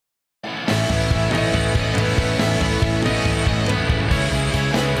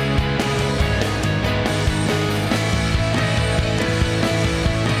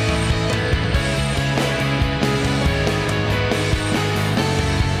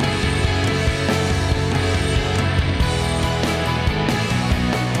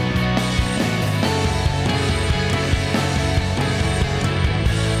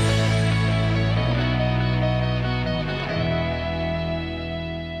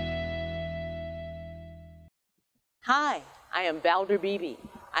Hi, I am Valder Beebe.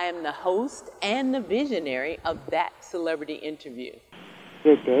 I am the host and the visionary of That Celebrity Interview.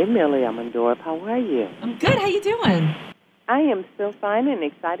 Good day, Millie. I'm in Dorp. How are you? I'm good. How you doing? I am so fine and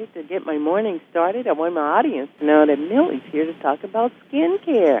excited to get my morning started. I want my audience to know that Millie's here to talk about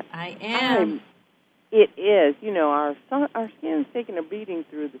skincare. I am. It is. You know, our skin's taking a beating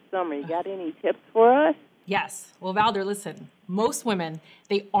through the summer. You got any tips for us? Yes. Well, Valder, listen, most women,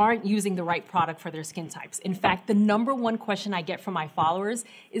 they aren't using the right product for their skin types. In fact, the #1 question I get from my followers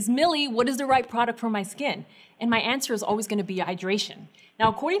is, Millie, what is the right product for my skin? And my answer is always going to be hydration. Now,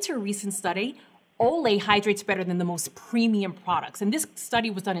 according to a recent study, Olay hydrates better than the most premium products. And this study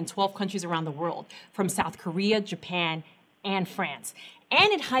was done in 12 countries around the world, from South Korea, Japan, and France.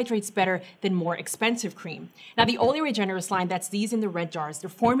 And it hydrates better than more expensive cream. Now, the Olay Regenerist line, that's these in the red jars, they're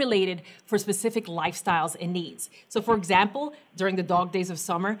formulated for specific lifestyles and needs. So, for example, during the dog days of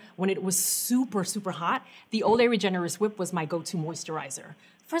summer, when it was super, super hot, the Olay Regenerist Whip was my go-to moisturizer.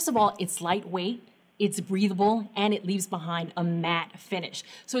 First of all, it's lightweight, it's breathable, and it leaves behind a matte finish.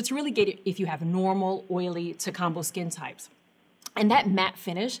 So it's really good if you have normal, oily to combo skin types. And that matte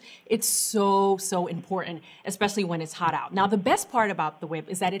finish, it's so, so important, especially when it's hot out. Now, the best part about the whip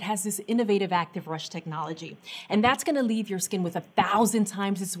is that it has this innovative active rush technology. And that's gonna leave your skin with 1,000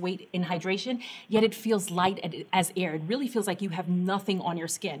 times its weight in hydration, yet it feels light as air. It really feels like you have nothing on your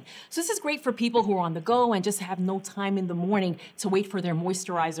skin. So this is great for people who are on the go and just have no time in the morning to wait for their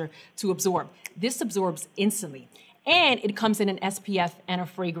moisturizer to absorb. This absorbs instantly. And it comes in an SPF and a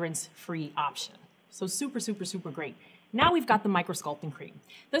fragrance-free option. So super, super, super great. Now we've got the microsculpting cream.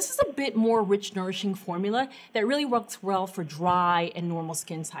 This is a bit more rich, nourishing formula that really works well for dry and normal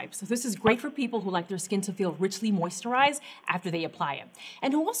skin types. So this is great for people who like their skin to feel richly moisturized after they apply it.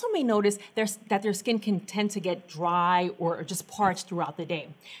 And who also may notice that their skin can tend to get dry or just parched throughout the day.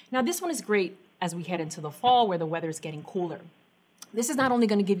 Now this one is great as we head into the fall where the weather is getting cooler. This is not only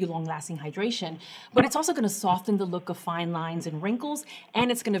going to give you long-lasting hydration, but it's also going to soften the look of fine lines and wrinkles,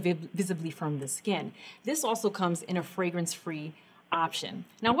 and it's going to visibly firm the skin. This also comes in a fragrance-free option.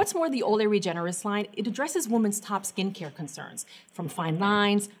 Now, what's more, the Olay Regenerist line, it addresses women's top skincare concerns, from fine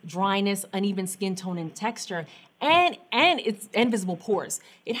lines, dryness, uneven skin tone and texture, and its invisible pores.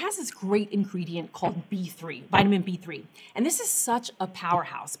 It has this great ingredient called B3, vitamin B3. And this is such a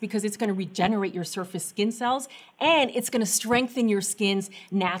powerhouse because it's gonna regenerate your surface skin cells and it's gonna strengthen your skin's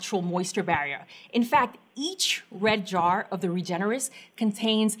natural moisture barrier. In fact, each red jar of the Regenerist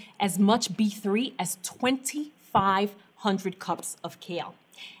contains as much B3 as 2,500 cups of kale.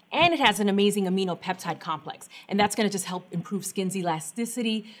 And it has an amazing amino peptide complex. And that's gonna just help improve skin's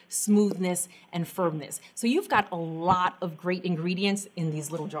elasticity, smoothness, and firmness. So you've got a lot of great ingredients in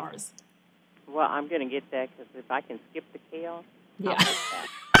these little jars. Well, I'm gonna get that because if I can skip the kale, yeah.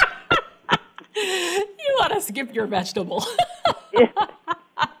 You wanna skip your vegetable. Yeah.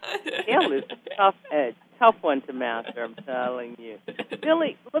 Kale is a tough one to master, I'm telling you.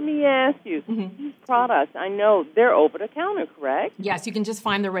 Billy, let me ask you, these products, I know they're over-the-counter, correct? Yes, you can just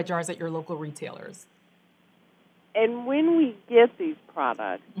find the red jars at your local retailers. And when we get these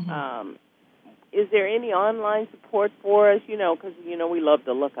products, is there any online support for us? You know, because, you know, we love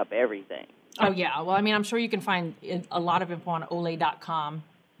to look up everything. Oh, yeah. Well, I mean, I'm sure you can find a lot of info on Olay.com.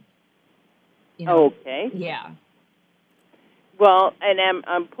 You know, okay. Yeah. Well, and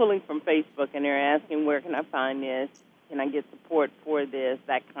I'm pulling from Facebook, and they're asking, where can I find this? Can I get support for this?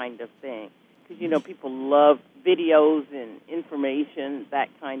 That kind of thing. Because, you know, people love videos and information, that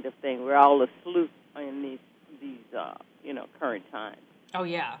kind of thing. We're all asleep in these you know, current times. Oh,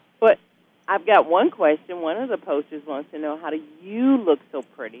 yeah. But I've got one question. One of the posters wants to know, how do you look so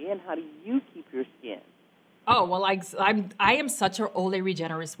pretty, and how do you keep your skin? Oh, well, I am such an Olay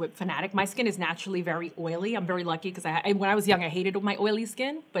Regenerist Whip fanatic. My skin is naturally very oily. I'm very lucky because when I was young, I hated my oily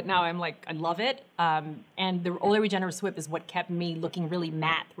skin, but now I'm like, I love it. And the Olay Regenerist Whip is what kept me looking really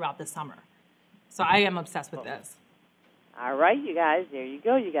matte throughout the summer. So I am obsessed with this. All right, you guys, there you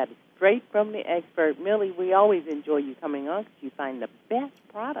go. You got it straight from the expert. Millie, we always enjoy you coming on because you find the best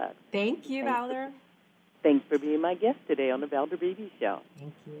products. Thank you, Valder. Thanks for being my guest today on the Valder Beebe Show.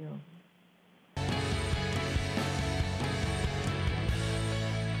 Thank you.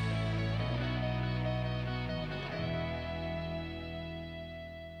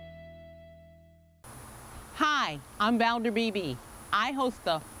 Hi, I'm Valder Beebe. I host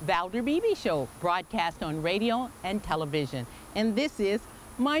the Valder Beebe Show, broadcast on radio and television. And this is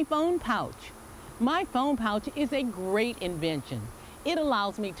my phone pouch. My phone pouch is a great invention. It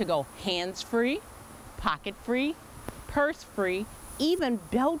allows me to go hands-free, pocket-free, purse-free, even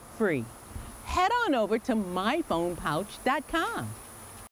belt-free. Head on over to myphonepouch.com.